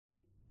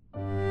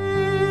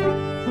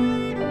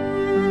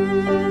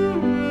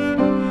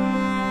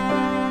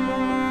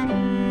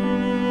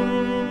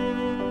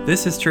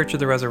This is Church of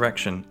the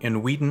Resurrection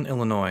in Wheaton,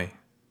 Illinois.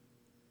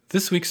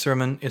 This week's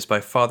sermon is by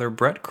Father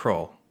Brett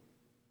Kroll.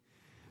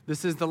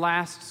 This is the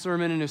last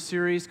sermon in a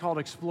series called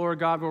Explore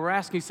God, where we're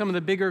asking some of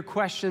the bigger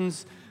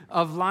questions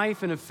of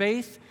life and of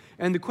faith.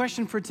 And the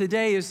question for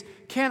today is,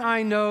 can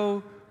I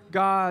know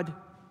God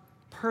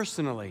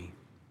personally?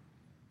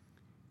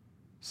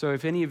 So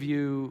if any of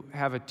you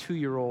have a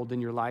 2-year-old in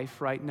your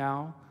life right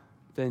now,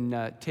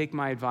 then take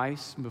my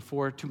advice.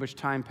 Before too much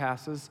time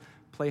passes,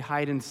 play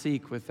hide and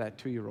seek with that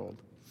 2-year-old.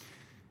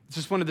 It's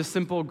just one of the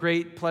simple,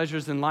 great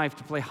pleasures in life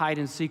to play hide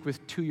and seek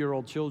with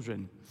 2-year-old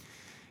children.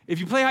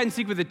 If you play hide and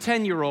seek with a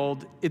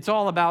 10-year-old, it's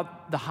all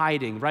about the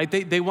hiding, right?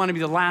 They want to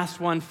be the last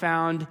one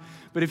found.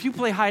 But if you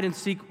play hide and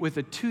seek with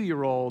a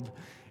 2-year-old,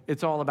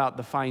 it's all about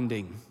the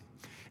finding.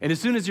 And as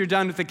soon as you're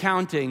done with the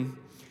counting,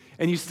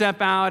 and you step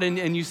out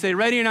and you say,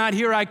 ready or not,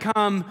 here I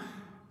come,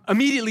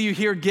 immediately you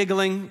hear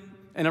giggling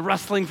and a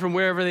rustling from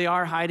wherever they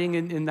are hiding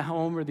in the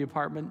home or the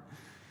apartment.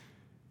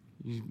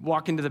 You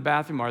walk into the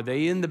bathroom, are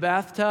they in the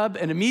bathtub?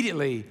 And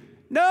immediately,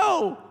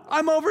 no,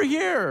 I'm over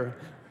here.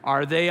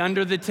 Are they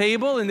under the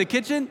table in the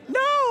kitchen?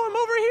 No, I'm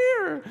over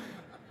here.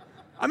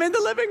 I'm in the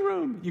living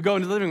room. You go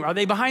into the living room. Are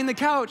they behind the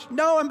couch?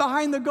 No, I'm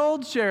behind the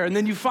gold chair. And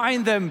then you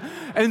find them,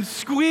 and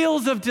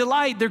squeals of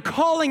delight. They're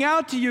calling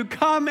out to you,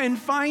 come and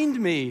find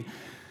me.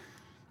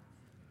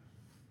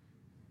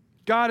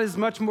 God is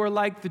much more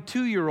like the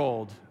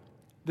 2-year-old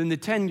than the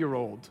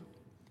 10-year-old.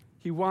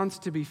 He wants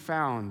to be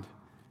found,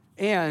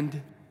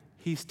 and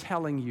He's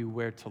telling you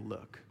where to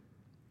look.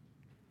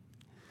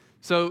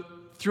 So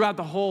throughout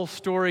the whole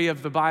story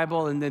of the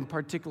Bible, and then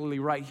particularly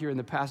right here in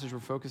the passage we're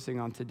focusing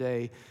on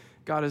today,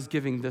 God is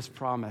giving this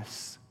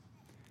promise.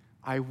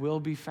 I will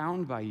be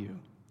found by you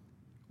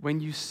when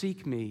you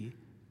seek me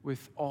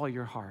with all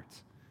your heart.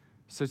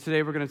 So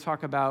today we're going to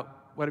talk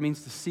about what it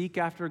means to seek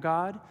after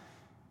God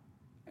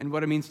and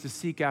what it means to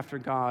seek after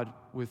God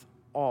with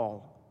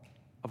all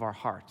of our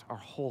heart, our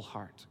whole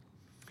heart.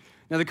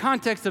 Now, the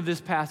context of this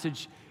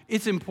passage,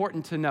 it's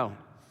important to know.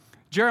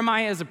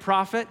 Jeremiah is a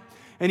prophet,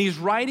 and he's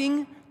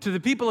writing to the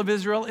people of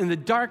Israel in the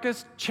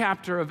darkest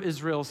chapter of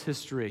Israel's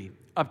history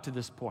up to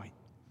this point.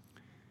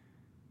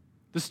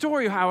 The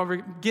story, however,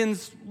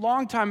 begins a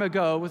long time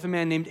ago with a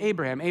man named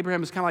Abraham.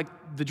 Abraham is kind of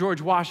like the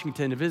George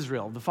Washington of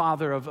Israel, the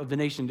father of the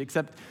nation,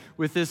 except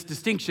with this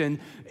distinction.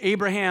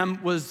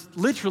 Abraham was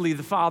literally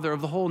the father of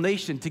the whole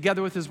nation.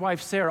 Together with his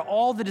wife Sarah,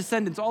 all the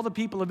descendants, all the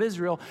people of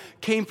Israel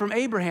came from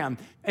Abraham.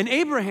 And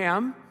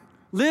Abraham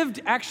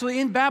lived actually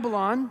in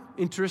Babylon,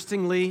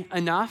 interestingly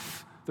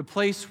enough, the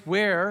place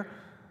where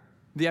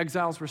the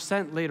exiles were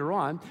sent later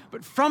on.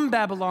 But from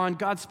Babylon,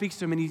 God speaks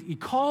to him, and he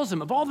calls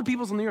him. Of all the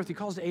peoples on the earth, he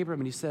calls to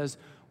Abram, and he says,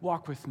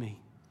 walk with me.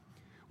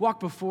 Walk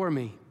before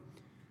me.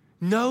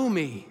 Know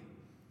me.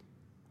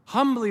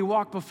 Humbly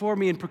walk before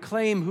me and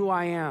proclaim who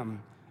I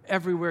am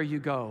everywhere you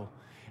go.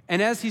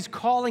 And as he's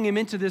calling him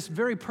into this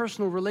very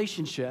personal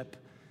relationship,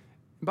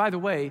 by the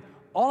way,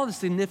 all of the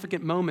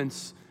significant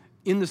moments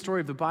in the story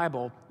of the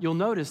Bible, you'll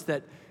notice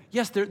that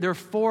yes, they're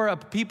for a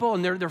people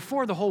and they're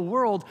for the whole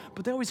world,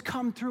 but they always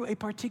come through a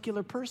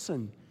particular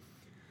person.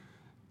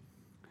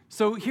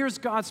 So here's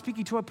God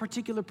speaking to a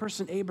particular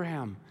person,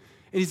 Abraham.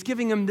 And he's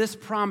giving him this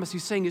promise.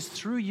 He's saying, it's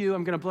through you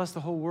I'm going to bless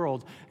the whole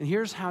world. And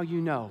here's how you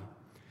know.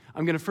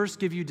 I'm going to first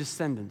give you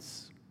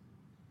descendants.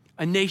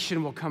 A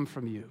nation will come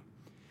from you.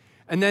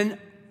 And then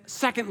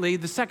secondly,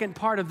 the second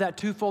part of that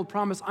twofold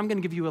promise, I'm going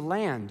to give you a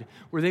land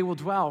where they will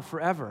dwell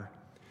forever.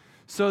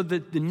 So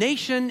the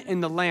nation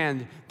and the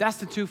land, that's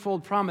the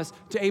twofold promise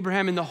to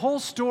Abraham. And the whole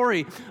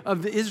story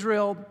of the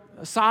Israel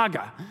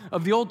saga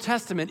of the Old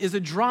Testament is a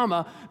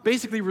drama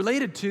basically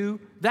related to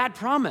that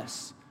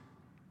promise,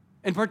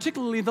 and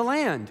particularly the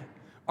land.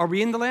 Are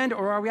we in the land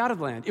or are we out of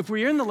the land? If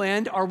we're in the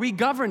land, are we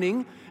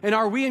governing and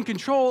are we in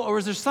control, or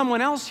is there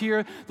someone else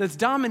here that's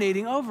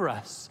dominating over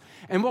us?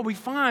 And what we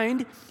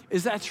find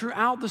is that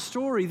throughout the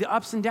story, the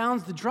ups and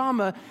downs, the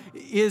drama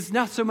is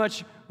not so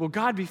much, will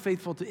God be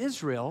faithful to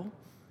Israel,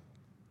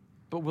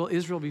 but will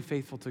Israel be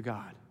faithful to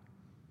God?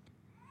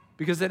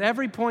 Because at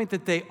every point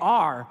that they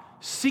are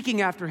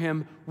seeking after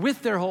him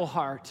with their whole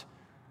heart,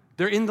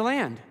 they're in the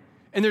land,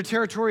 and their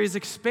territory is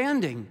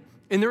expanding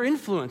in their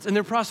influence and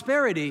their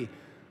prosperity.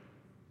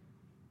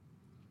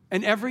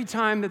 And every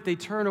time that they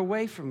turn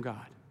away from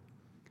God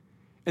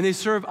and they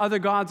serve other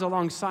gods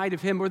alongside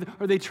of him,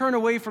 or they turn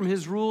away from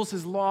his rules,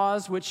 his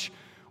laws, which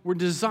were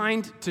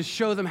designed to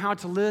show them how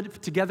to live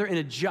together in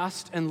a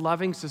just and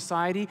loving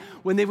society,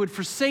 when they would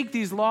forsake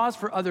these laws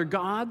for other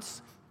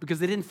gods because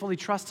they didn't fully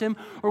trust him,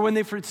 or when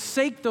they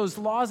forsake those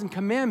laws and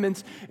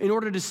commandments in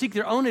order to seek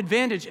their own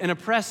advantage and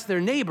oppress their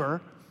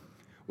neighbor,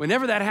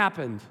 whenever that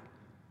happened,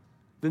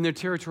 then their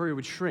territory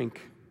would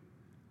shrink.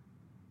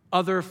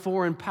 Other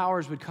foreign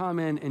powers would come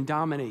in and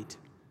dominate.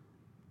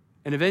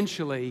 And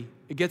eventually,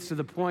 it gets to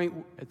the point,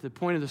 at the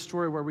point of the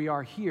story where we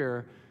are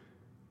here,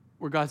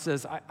 where God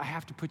says, I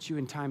have to put you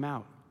in time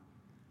out.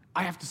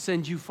 I have to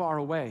send you far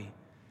away.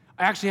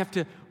 I actually have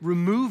to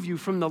remove you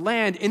from the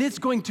land, and it's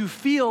going to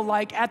feel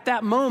like at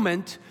that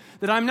moment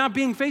that I'm not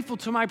being faithful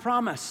to my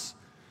promise.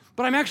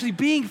 But I'm actually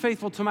being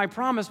faithful to my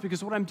promise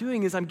because what I'm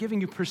doing is I'm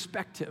giving you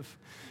perspective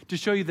to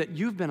show you that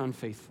you've been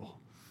unfaithful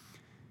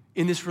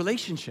in this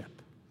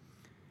relationship.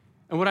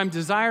 And what I'm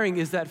desiring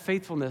is that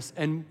faithfulness.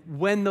 And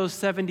when those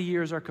 70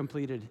 years are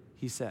completed,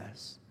 he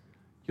says,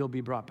 you'll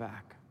be brought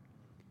back.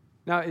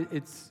 Now,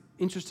 it's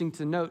interesting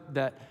to note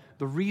that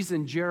the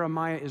reason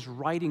Jeremiah is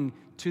writing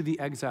to the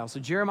exiles, so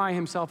Jeremiah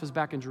himself is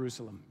back in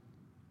Jerusalem.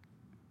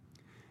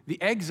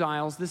 The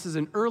exiles, this is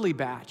an early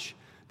batch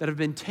that have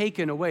been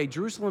taken away.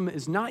 Jerusalem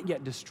is not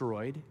yet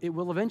destroyed. It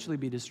will eventually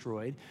be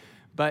destroyed,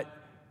 but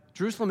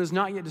Jerusalem is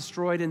not yet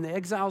destroyed, and the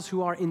exiles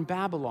who are in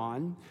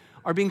Babylon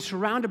are being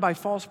surrounded by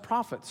false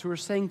prophets who are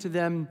saying to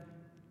them,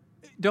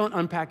 don't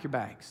unpack your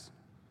bags.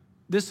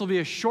 This will be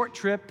a short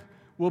trip.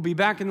 We'll be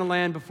back in the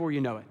land before you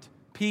know it.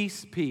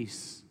 Peace,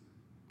 peace.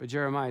 But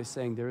Jeremiah is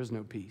saying there is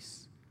no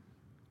peace.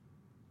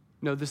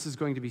 No, this is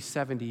going to be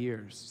 70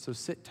 years. So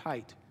sit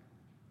tight,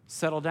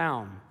 settle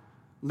down,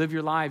 live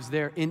your lives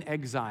there in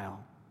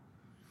exile.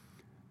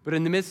 But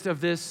in the midst of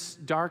this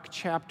dark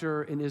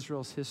chapter in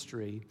Israel's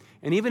history,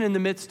 and even in the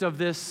midst of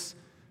this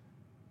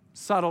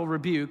subtle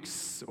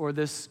rebukes or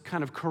this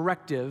kind of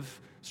corrective,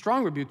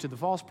 strong rebuke to the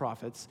false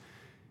prophets,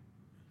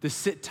 the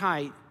sit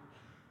tight,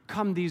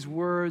 come these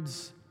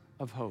words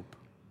of hope.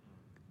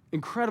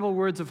 Incredible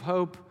words of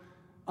hope,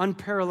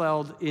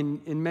 unparalleled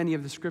in many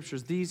of the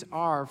scriptures. These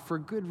are, for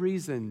good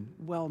reason,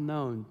 well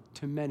known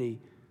to many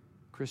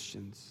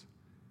Christians.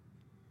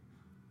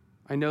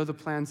 I know the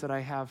plans that I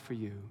have for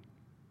you,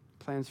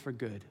 plans for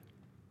good,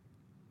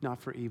 not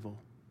for evil.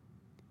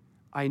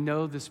 I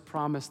know this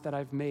promise that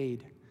I've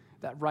made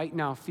that right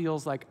now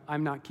feels like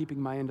I'm not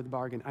keeping my end of the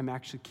bargain. I'm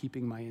actually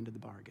keeping my end of the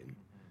bargain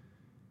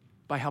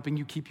by helping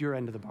you keep your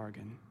end of the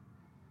bargain.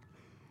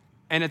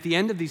 And at the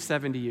end of these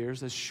 70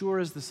 years, as sure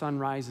as the sun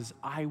rises,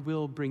 I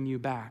will bring you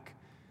back,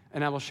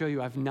 and I will show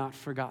you I've not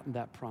forgotten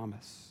that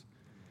promise.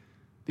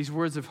 These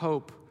words of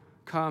hope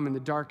come in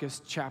the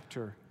darkest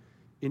chapter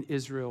in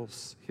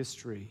Israel's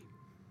history.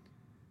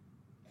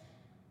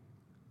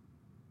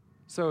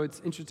 So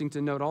it's interesting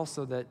to note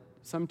also that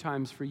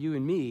sometimes for you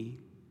and me,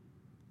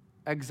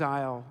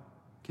 exile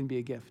can be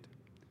a gift.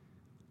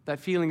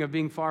 That feeling of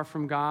being far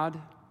from God,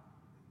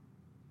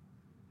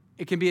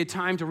 it can be a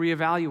time to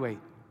reevaluate.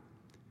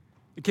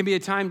 It can be a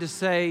time to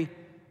say,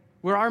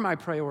 where are my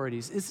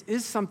priorities?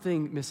 Is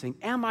something missing?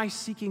 Am I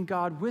seeking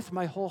God with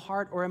my whole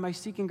heart, or am I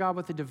seeking God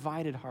with a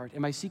divided heart?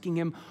 Am I seeking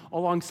him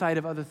alongside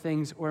of other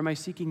things, or am I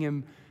seeking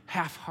him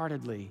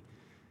half-heartedly?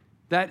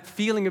 That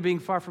feeling of being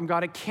far from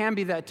God, it can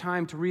be that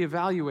time to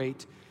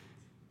reevaluate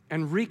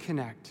and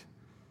reconnect.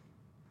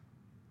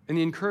 And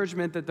the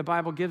encouragement that the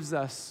Bible gives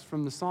us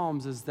from the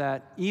Psalms is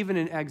that even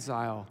in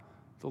exile,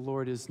 the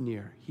Lord is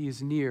near. He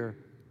is near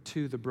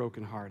to the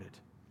brokenhearted.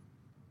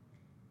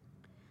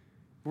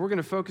 We're going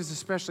to focus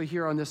especially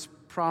here on this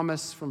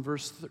promise from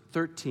verse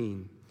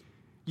 13.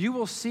 You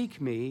will seek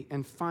me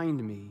and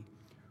find me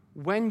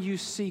when you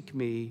seek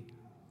me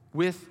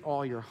with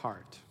all your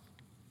heart.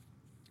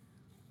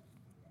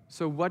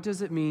 So what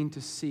does it mean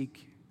to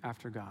seek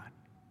after God?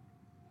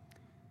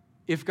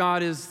 If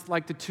God is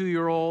like the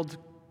 2-year-old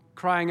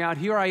crying out,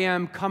 here I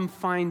am, come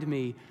find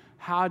me,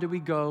 how do we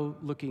go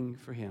looking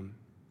for him?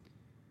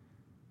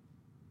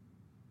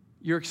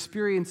 Your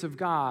experience of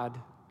God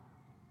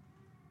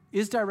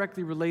is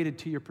directly related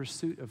to your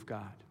pursuit of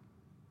God.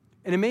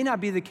 And it may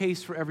not be the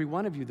case for every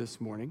one of you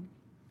this morning.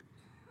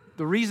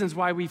 The reasons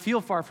why we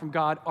feel far from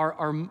God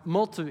are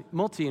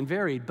multi and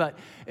varied, but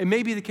it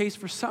may be the case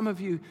for some of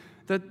you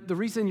that the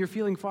reason you're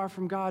feeling far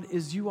from God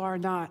is you are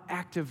not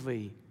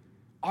actively,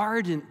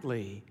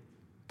 ardently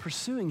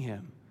pursuing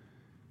him.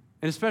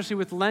 And especially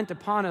with Lent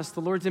upon us,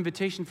 the Lord's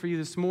invitation for you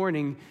this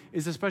morning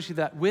is especially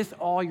that with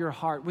all your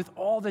heart, with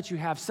all that you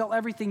have, sell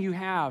everything you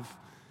have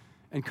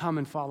and come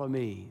and follow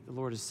me, the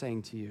Lord is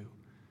saying to you.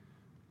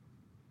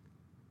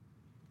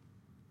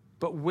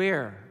 But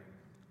where?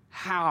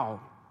 How?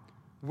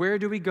 Where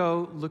do we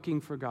go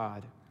looking for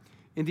God?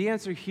 And the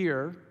answer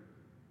here,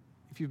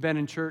 if you've been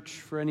in church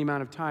for any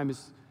amount of time,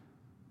 is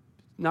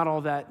not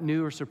all that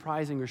new or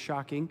surprising or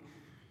shocking.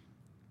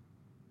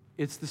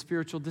 It's the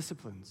spiritual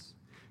disciplines.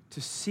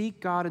 To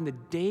seek God in the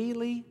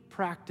daily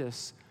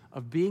practice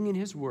of being in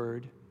his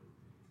word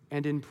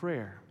and in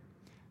prayer.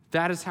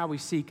 That is how we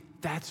seek.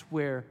 That's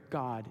where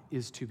God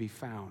is to be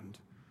found.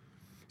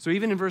 So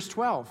even in verse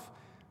 12,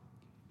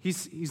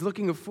 he's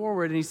looking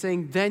forward and he's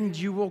saying, then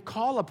you will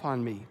call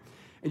upon me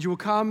and you will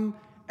come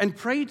and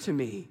pray to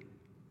me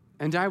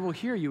and I will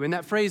hear you. And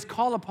that phrase,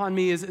 call upon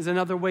me, is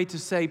another way to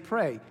say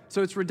pray.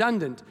 So it's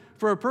redundant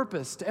for a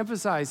purpose, to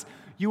emphasize,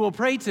 you will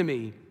pray to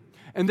me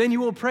and then you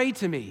will pray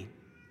to me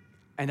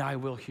and I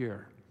will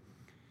hear.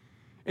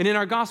 And in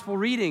our gospel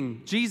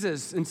reading,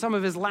 Jesus, in some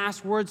of his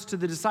last words to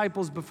the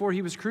disciples before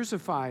he was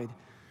crucified,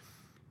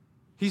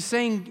 he's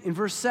saying in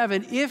verse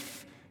 7,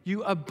 if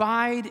you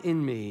abide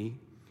in me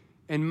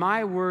and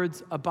my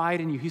words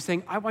abide in you. He's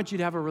saying, I want you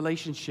to have a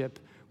relationship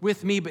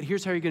with me, but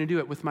here's how you're going to do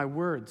it, with my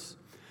words.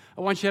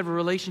 I want you to have a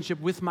relationship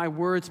with my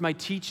words, my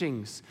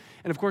teachings.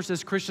 And of course,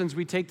 as Christians,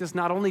 we take this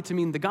not only to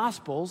mean the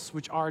Gospels,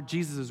 which are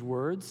Jesus'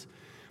 words,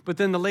 but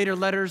then the later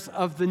letters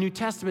of the New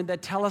Testament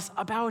that tell us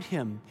about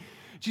him.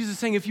 Jesus is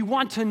saying, if you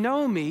want to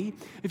know me,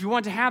 if you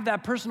want to have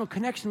that personal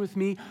connection with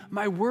me,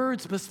 my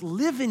words must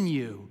live in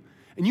you.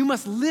 And you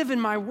must live in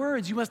my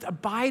words. You must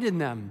abide in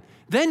them.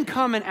 Then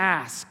come and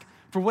ask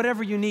for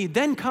whatever you need.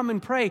 Then come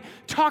and pray.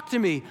 Talk to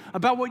me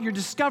about what you're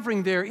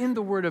discovering there in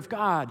the Word of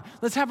God.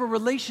 Let's have a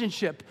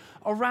relationship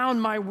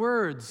around my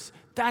words.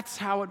 That's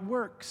how it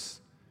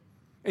works.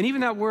 And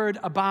even that word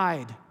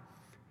abide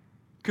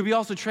could be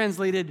also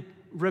translated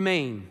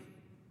remain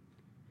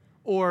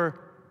or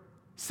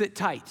sit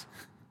tight,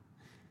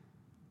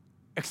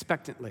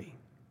 expectantly.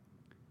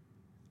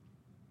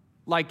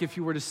 Like if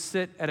you were to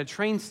sit at a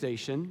train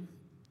station,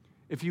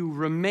 if you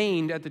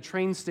remained at the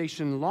train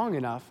station long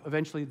enough,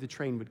 eventually the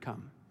train would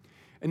come.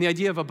 And the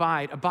idea of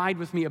abide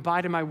with me,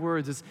 abide in my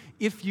words, is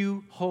if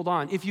you hold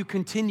on, if you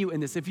continue in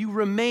this, if you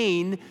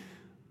remain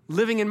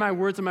living in my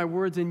words and my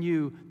words in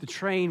you, the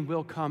train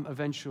will come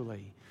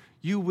eventually.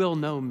 You will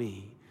know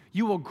me.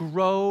 You will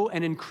grow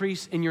and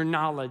increase in your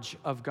knowledge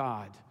of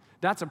God.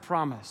 That's a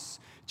promise.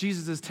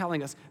 Jesus is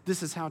telling us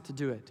this is how to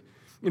do it.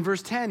 In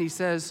verse 10, he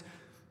says,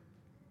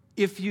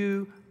 if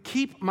you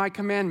keep my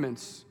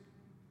commandments,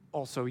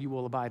 also you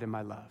will abide in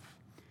my love.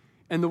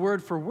 And the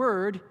word for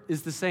word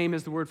is the same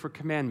as the word for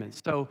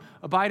commandments. So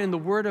abide in the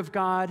word of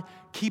God,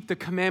 keep the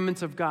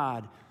commandments of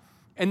God.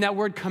 And that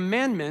word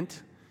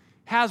commandment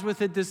has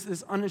with it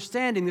this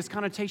understanding, this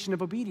connotation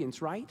of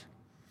obedience, right?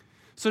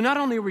 So not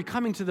only are we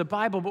coming to the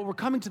Bible, but we're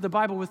coming to the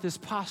Bible with this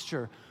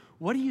posture.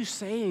 What are you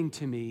saying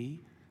to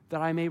me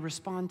that I may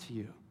respond to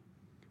you?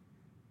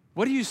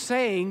 What are you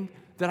saying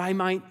that I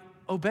might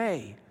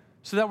obey?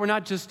 So that we're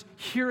not just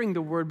hearing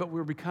the word, but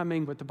we're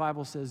becoming what the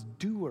Bible says,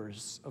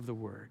 doers of the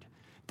word.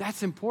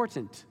 That's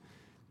important.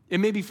 It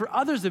may be for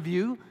others of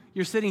you,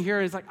 you're sitting here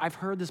and it's like, I've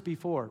heard this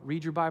before.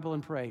 Read your Bible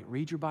and pray.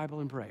 Read your Bible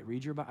and pray.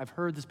 I've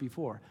heard this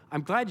before.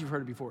 I'm glad you've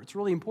heard it before. It's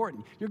really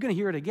important. You're going to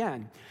hear it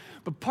again.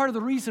 But part of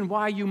the reason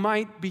why you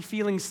might be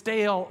feeling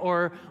stale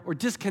or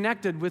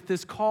disconnected with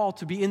this call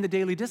to be in the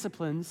daily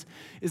disciplines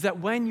is that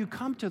when you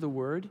come to the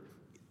word,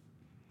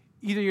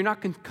 either you're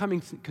not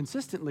coming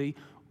consistently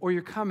or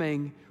you're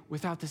coming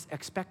without this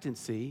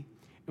expectancy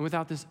and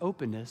without this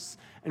openness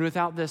and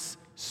without this,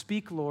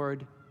 speak,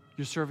 Lord,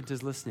 your servant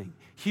is listening.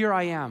 Here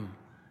I am.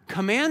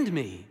 Command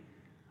me.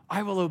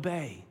 I will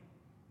obey.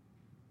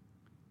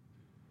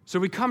 So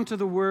we come to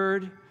the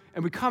word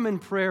and we come in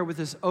prayer with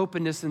this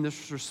openness and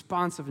this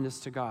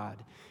responsiveness to God.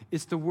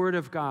 It's the word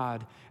of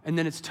God, and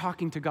then it's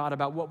talking to God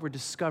about what we're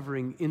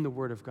discovering in the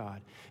word of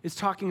God. It's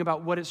talking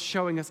about what it's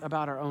showing us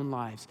about our own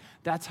lives.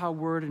 That's how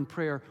word and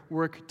prayer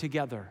work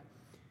together.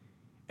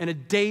 And a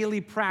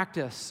daily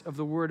practice of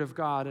the word of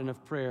God and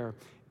of prayer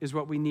is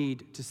what we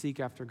need to seek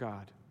after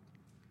God.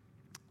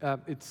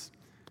 It's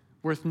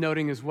worth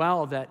noting as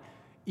well that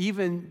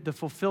even the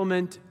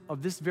fulfillment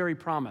of this very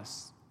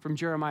promise from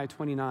Jeremiah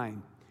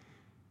 29,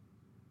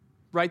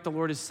 right, the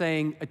Lord is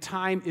saying, a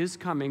time is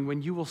coming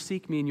when you will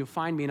seek me and you'll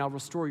find me and I'll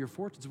restore your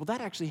fortunes. Well, that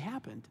actually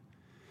happened.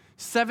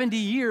 70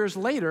 years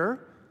later,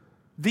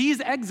 these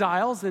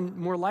exiles, and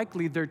more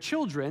likely their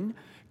children,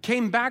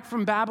 came back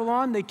from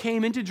Babylon. They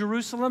came into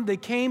Jerusalem. They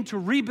came to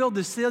rebuild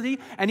the city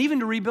and even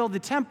to rebuild the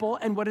temple.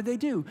 And what did they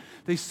do?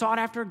 They sought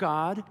after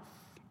God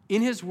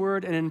in his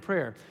word and in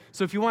prayer.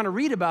 So if you want to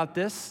read about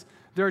this,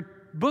 there are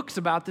books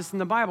about this in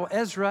the Bible,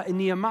 Ezra and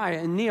Nehemiah.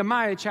 And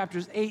Nehemiah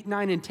chapters 8,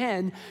 9, and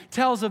 10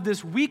 tells of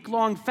this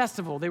week-long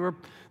festival. They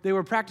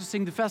were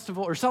practicing the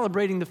festival or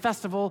celebrating the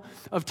festival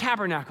of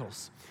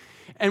tabernacles.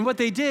 And what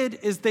they did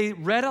is they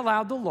read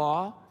aloud the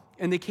law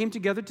and they came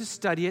together to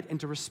study it and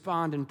to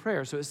respond in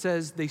prayer. So it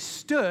says they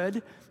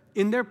stood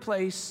in their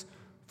place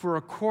for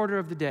a quarter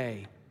of the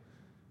day.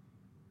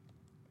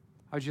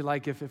 How'd you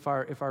like if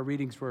our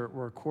readings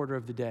were a quarter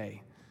of the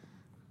day?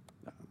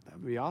 That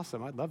would be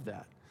awesome. I'd love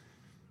that.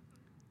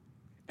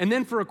 And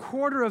then for a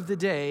quarter of the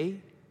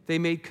day, they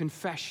made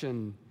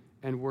confession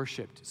and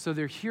worshiped. So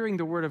they're hearing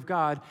the word of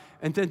God,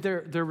 and then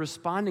they're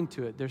responding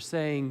to it. They're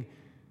saying,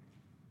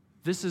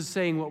 this is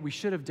saying what we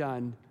should have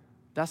done.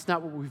 That's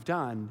not what we've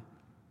done.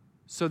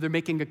 So they're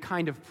making a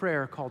kind of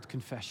prayer called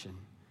confession.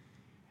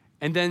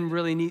 And then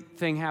really neat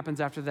thing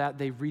happens after that.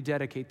 They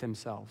rededicate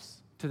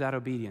themselves to that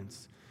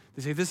obedience.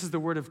 They say, this is the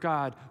word of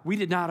God. We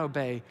did not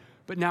obey,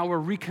 but now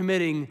we're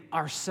recommitting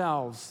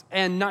ourselves.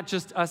 And not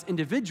just us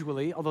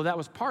individually, although that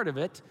was part of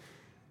it,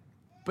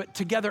 but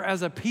together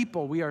as a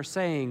people, we are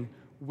saying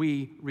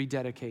we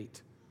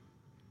rededicate.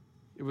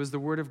 It was the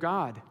word of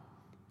God,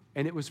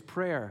 and it was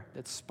prayer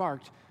that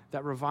sparked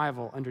that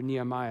revival under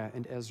Nehemiah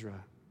and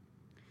Ezra.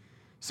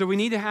 So we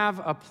need to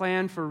have a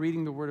plan for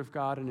reading the word of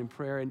God and in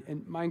prayer,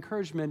 and my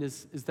encouragement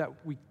is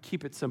that we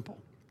keep it simple.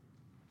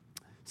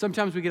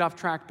 Sometimes we get off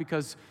track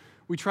because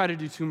we try to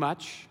do too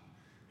much.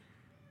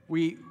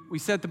 We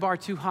set the bar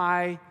too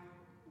high,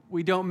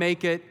 we don't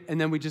make it,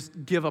 and then we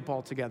just give up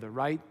altogether,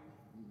 right?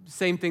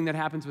 Same thing that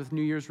happens with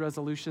New Year's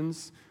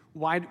resolutions.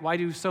 Why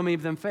do so many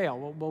of them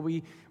fail? Well,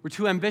 we're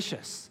too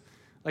ambitious.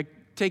 Like,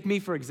 take me,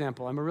 for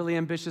example. I'm a really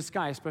ambitious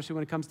guy, especially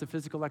when it comes to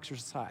physical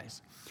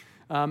exercise.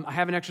 I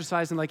haven't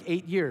exercised in like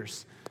 8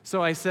 years.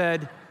 So I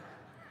said,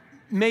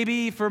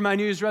 maybe for my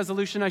New Year's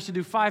resolution, I should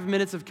do 5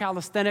 minutes of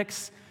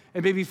calisthenics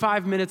and maybe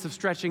 5 minutes of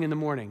stretching in the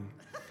morning.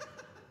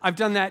 I've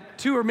done that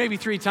 2 or maybe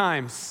 3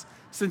 times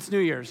since New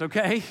Year's,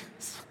 okay?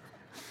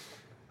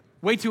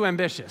 Way too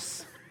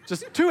ambitious.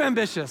 Just too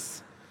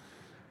ambitious.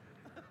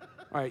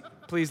 All right,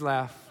 please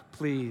laugh.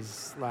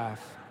 Please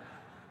laugh.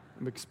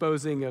 I'm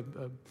exposing a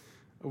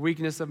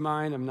weakness of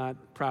mine. I'm not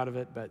proud of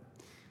it, but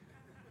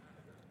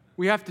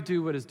we have to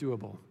do what is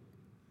doable,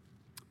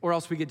 or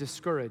else we get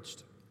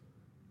discouraged.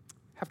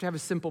 Have to have a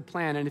simple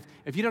plan. And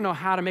if you don't know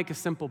how to make a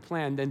simple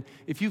plan, then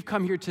if you've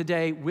come here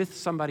today with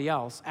somebody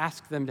else,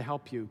 ask them to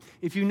help you.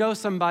 If you know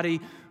somebody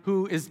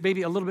who is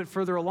maybe a little bit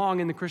further along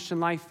in the Christian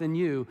life than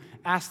you,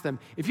 ask them.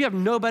 If you have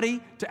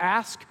nobody to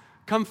ask,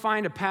 come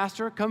find a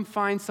pastor, come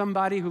find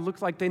somebody who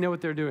looks like they know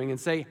what they're doing and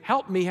say,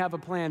 help me have a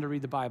plan to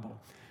read the Bible.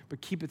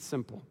 But keep it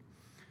simple.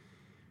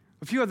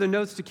 A few other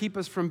notes to keep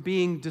us from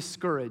being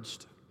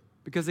discouraged.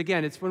 Because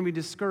again, it's when we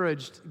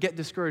get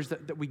discouraged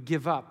that we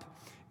give up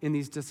in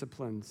these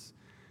disciplines.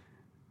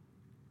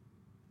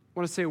 I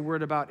want to say a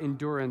word about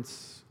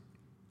endurance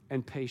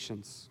and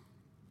patience.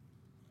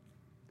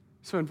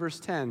 So in verse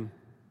 10,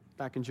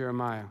 back in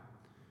Jeremiah,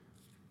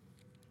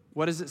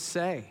 what does it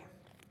say?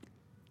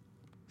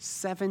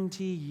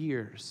 70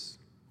 years.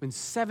 When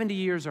 70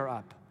 years are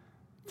up,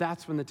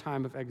 that's when the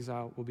time of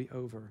exile will be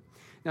over.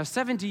 Now,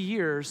 70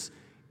 years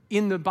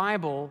in the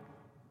Bible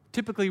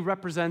typically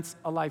represents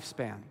a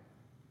lifespan.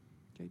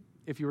 Okay?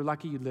 If you were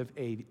lucky, you'd live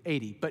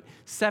 80. But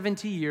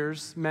 70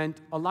 years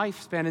meant a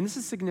lifespan, and this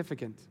is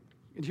significant.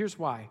 And here's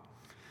why.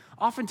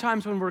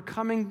 Oftentimes when we're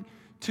coming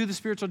to the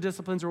spiritual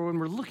disciplines or when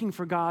we're looking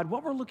for God,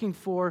 what we're looking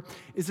for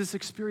is this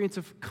experience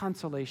of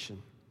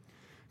consolation.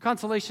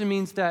 Consolation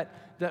means that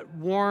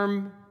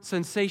warm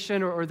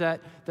sensation or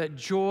that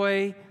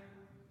joy,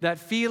 that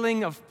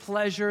feeling of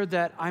pleasure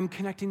that I'm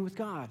connecting with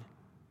God,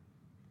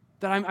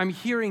 that I'm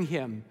hearing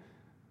Him.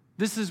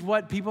 This is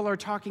what people are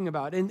talking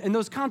about. And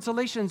those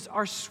consolations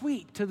are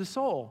sweet to the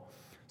soul.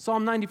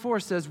 Psalm 94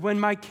 says, when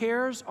my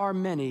cares are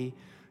many,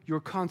 your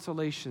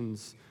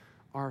consolations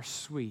are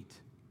sweet.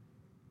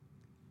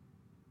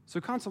 So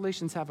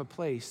consolations have a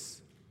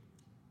place,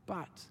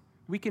 but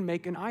we can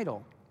make an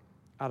idol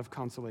out of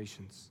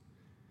consolations.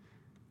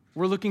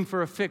 We're looking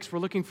for a fix. We're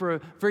looking for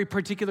a very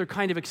particular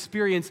kind of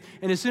experience.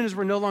 And as soon as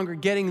we're no longer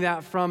getting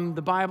that from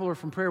the Bible or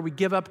from prayer, we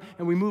give up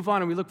and we move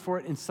on and we look for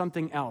it in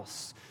something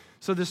else.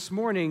 So this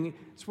morning,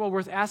 it's well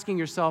worth asking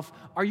yourself,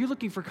 are you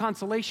looking for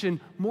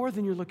consolation more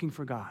than you're looking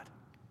for God?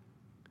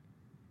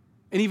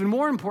 And even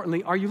more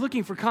importantly, are you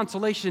looking for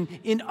consolation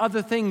in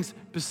other things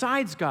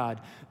besides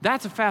God?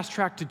 That's a fast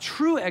track to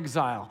true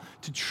exile,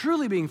 to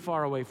truly being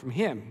far away from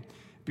Him.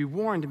 Be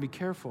warned and be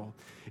careful.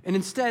 And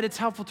instead, it's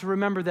helpful to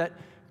remember that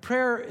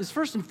prayer is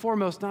first and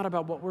foremost not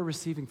about what we're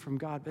receiving from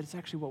God, but it's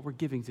actually what we're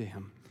giving to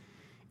Him.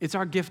 It's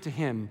our gift to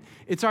Him.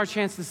 It's our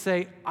chance to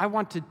say, I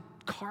want to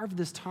carve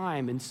this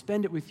time and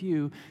spend it with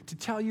you to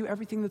tell you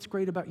everything that's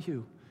great about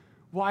you,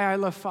 why I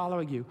love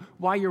following you,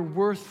 why you're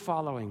worth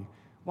following,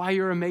 why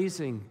you're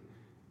amazing,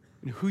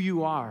 and who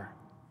you are.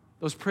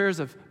 Those prayers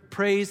of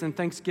praise and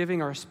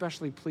thanksgiving are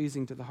especially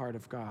pleasing to the heart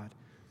of God.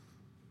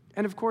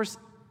 And of course,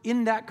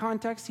 in that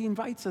context, He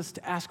invites us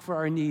to ask for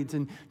our needs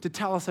and to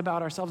tell us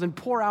about ourselves and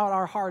pour out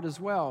our heart as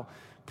well.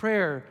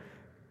 Prayer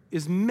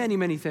is many,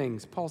 many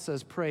things. Paul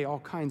says pray all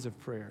kinds of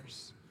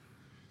prayers.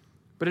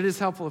 But it is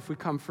helpful if we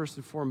come first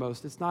and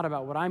foremost. It's not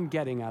about what I'm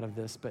getting out of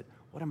this, but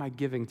what am I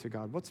giving to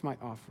God? What's my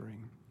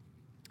offering?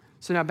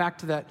 So now back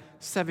to that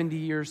 70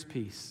 years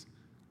piece,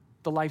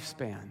 the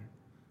lifespan.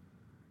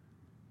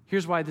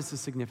 Here's why this is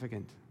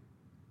significant.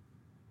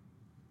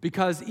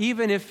 Because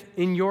even if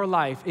in your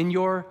life, in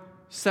your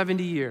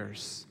 70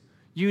 years,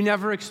 you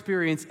never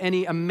experience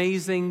any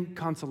amazing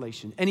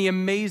consolation, any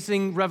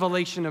amazing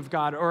revelation of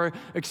God, or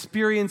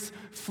experience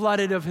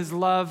flooded of His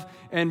love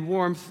and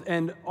warmth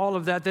and all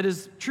of that, that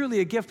is truly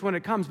a gift when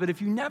it comes. But if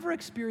you never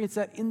experience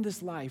that in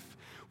this life,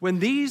 when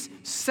these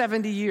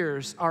 70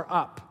 years are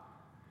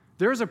up,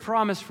 there's a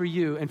promise for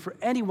you and for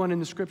anyone in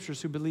the Scriptures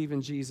who believe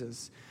in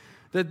Jesus,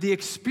 that the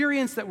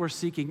experience that we're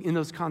seeking in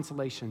those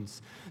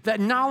consolations, that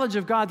knowledge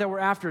of God that we're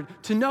after,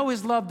 to know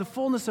His love, the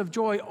fullness of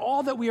joy,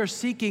 all that we are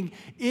seeking,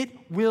 it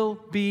will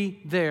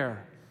be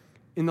there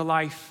in the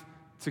life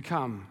to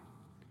come.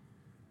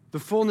 The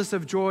fullness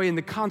of joy and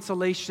the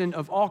consolation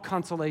of all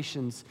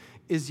consolations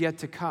is yet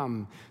to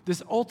come.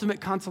 This ultimate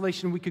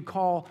consolation we could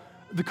call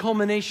the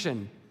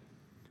culmination.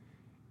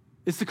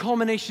 It's the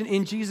culmination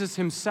in Jesus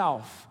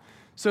Himself.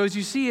 So as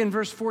you see in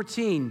verse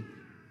 14,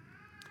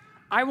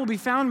 I will be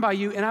found by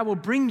you, and I will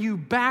bring you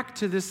back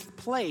to this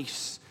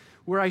place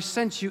where I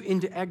sent you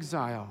into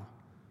exile.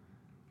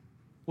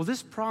 Well,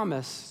 this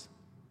promise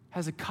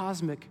has a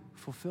cosmic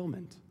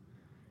fulfillment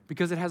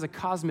because it has a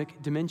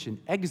cosmic dimension.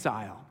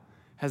 Exile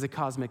has a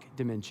cosmic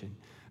dimension.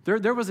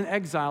 There was an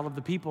exile of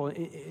the people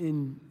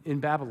in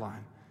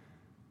Babylon,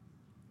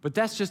 but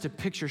that's just a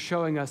picture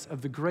showing us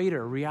of the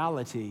greater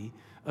reality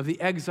of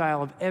the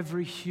exile of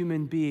every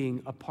human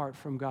being apart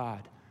from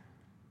God.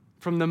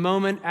 From the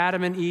moment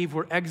Adam and Eve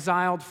were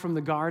exiled from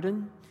the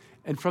garden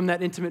and from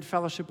that intimate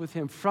fellowship with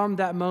him, from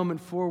that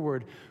moment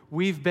forward,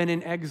 we've been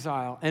in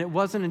exile. And it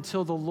wasn't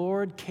until the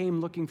Lord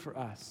came looking for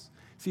us.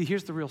 See,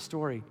 here's the real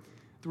story.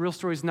 The real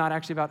story is not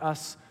actually about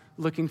us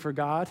looking for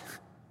God.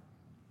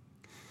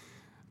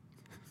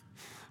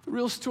 The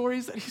real story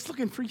is that he's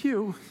looking for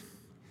you.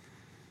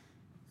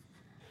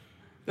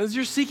 As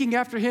you're seeking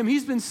after him,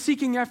 he's been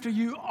seeking after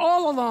you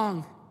all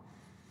along.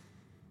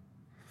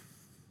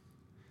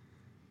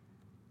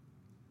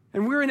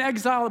 And we're in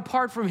exile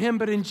apart from him,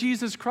 but in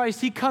Jesus Christ,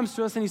 he comes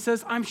to us and he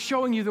says, I'm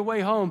showing you the way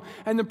home.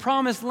 And the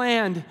promised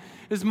land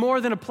is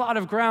more than a plot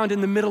of ground in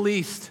the Middle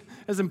East,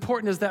 as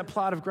important as that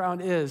plot of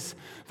ground is.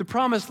 The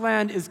promised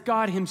land is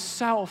God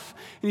himself.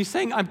 And he's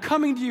saying, I'm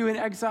coming to you in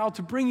exile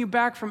to bring you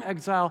back from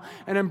exile,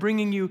 and I'm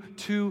bringing you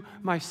to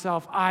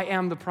myself. I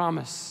am the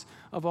promise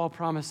of all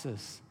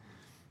promises.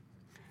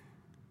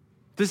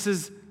 This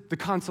is the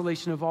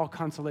consolation of all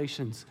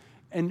consolations.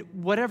 And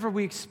whatever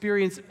we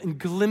experience in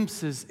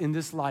glimpses in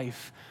this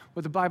life,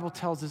 what the Bible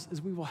tells us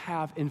is we will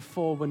have in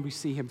full when we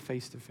see him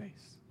face to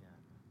face.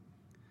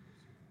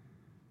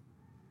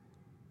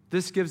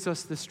 This gives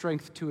us the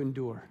strength to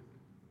endure.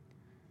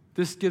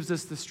 This gives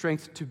us the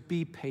strength to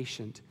be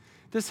patient.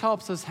 This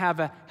helps us have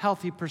a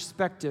healthy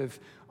perspective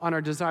on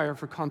our desire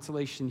for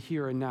consolation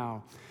here and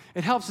now.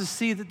 It helps us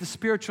see that the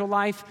spiritual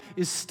life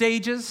is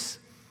stages,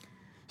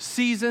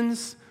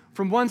 seasons,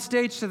 from one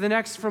stage to the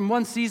next, from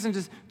one season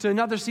to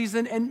another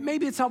season. And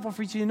maybe it's helpful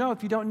for you to know,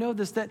 if you don't know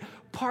this, that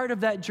part of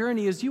that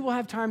journey is you will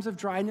have times of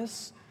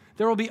dryness.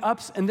 There will be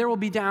ups and there will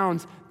be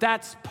downs.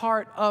 That's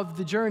part of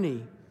the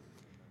journey.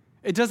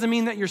 It doesn't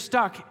mean that you're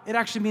stuck. It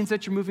actually means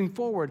that you're moving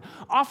forward.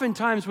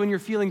 Oftentimes when you're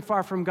feeling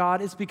far from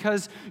God, it's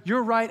because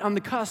you're right on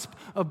the cusp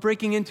of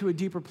breaking into a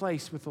deeper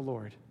place with the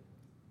Lord.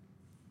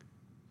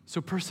 So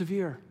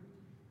persevere,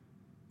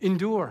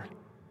 endure,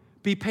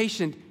 be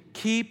patient.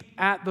 Keep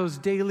at those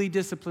daily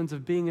disciplines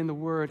of being in the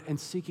Word and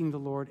seeking the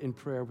Lord in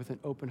prayer with an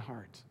open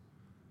heart.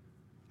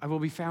 I will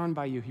be found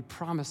by you, he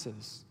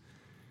promises.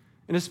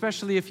 And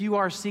especially if you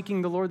are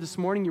seeking the Lord this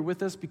morning, you're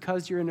with us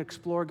because you're in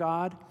Explore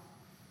God,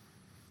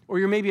 or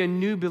you're maybe a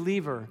new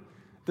believer,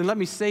 then let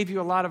me save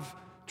you a lot of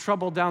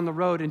trouble down the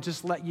road and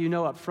just let you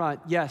know up front,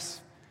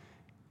 yes,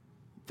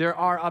 there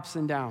are ups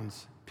and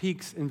downs,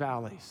 peaks and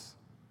valleys.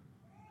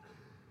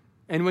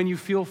 And when you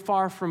feel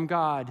far from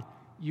God,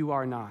 you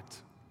are not.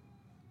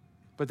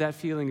 But that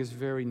feeling is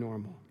very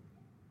normal.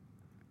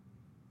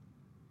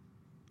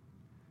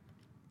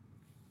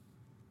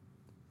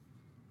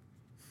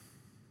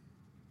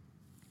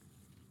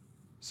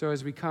 So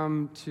as we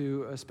come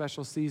to a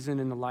special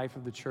season in the life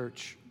of the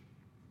church,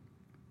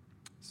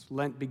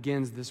 Lent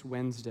begins this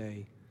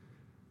Wednesday.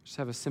 I just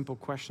have a simple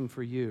question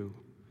for you.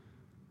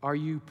 Are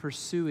you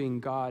pursuing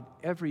God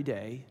every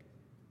day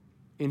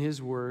in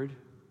his word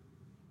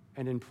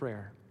and in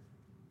prayer?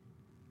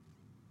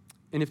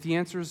 And if the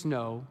answer is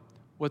no,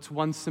 what's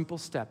one simple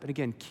step? And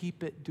again,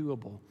 keep it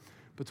doable.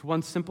 But it's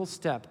one simple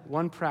step,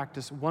 one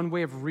practice, one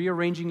way of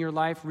rearranging your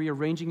life,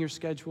 rearranging your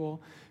schedule,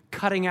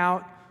 cutting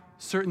out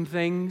certain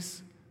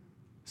things,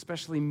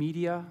 especially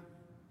media.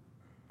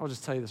 I'll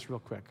just tell you this real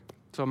quick.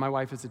 So my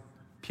wife is a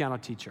piano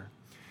teacher.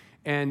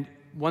 And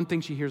one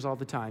thing she hears all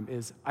the time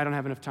is, I don't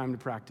have enough time to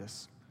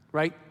practice,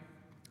 right?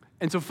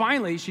 And so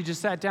finally, she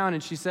just sat down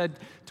and she said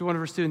to one of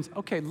her students,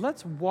 okay,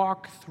 let's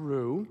walk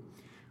through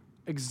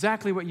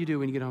exactly what you do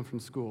when you get home from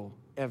school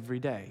every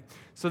day.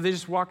 So they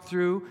just walked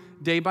through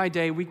day by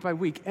day, week by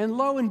week. And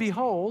lo and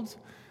behold,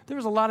 there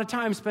was a lot of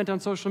time spent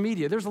on social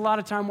media. There was a lot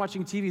of time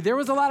watching TV. There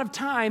was a lot of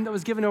time that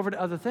was given over to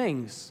other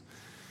things.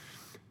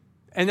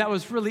 And that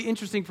was really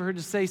interesting for her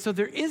to say, so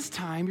there is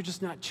time, you're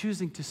just not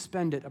choosing to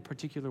spend it a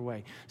particular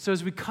way. So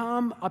as we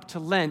come up to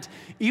Lent,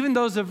 even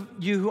those of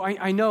you who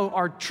I know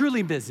are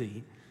truly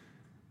busy,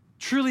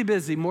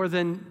 more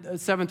than a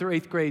 7th or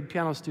 8th grade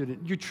piano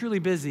student. You're truly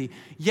busy.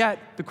 Yet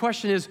the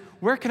question is,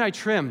 where can I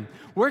trim?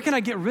 Where can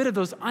I get rid of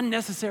those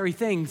unnecessary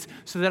things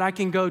so that I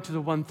can go to the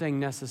one thing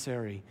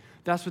necessary?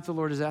 That's what the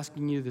Lord is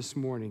asking you this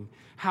morning.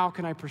 How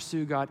can I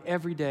pursue God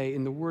every day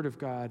in the Word of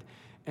God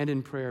and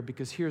in prayer?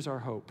 Because here's our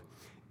hope.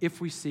 If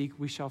we seek,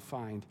 we shall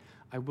find.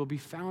 I will be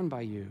found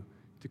by you,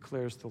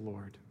 declares the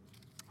Lord.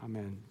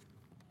 Amen.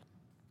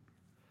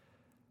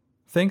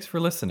 Thanks for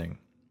listening.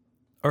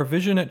 Our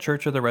vision at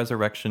Church of the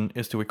Resurrection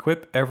is to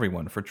equip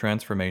everyone for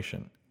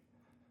transformation.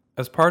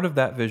 As part of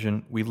that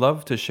vision, we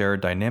love to share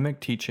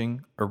dynamic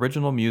teaching,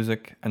 original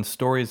music, and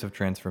stories of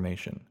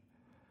transformation.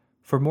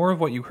 For more of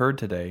what you heard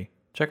today,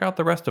 check out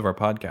the rest of our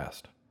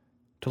podcast.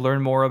 To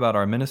learn more about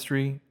our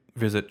ministry,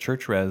 visit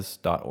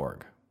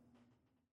churchres.org.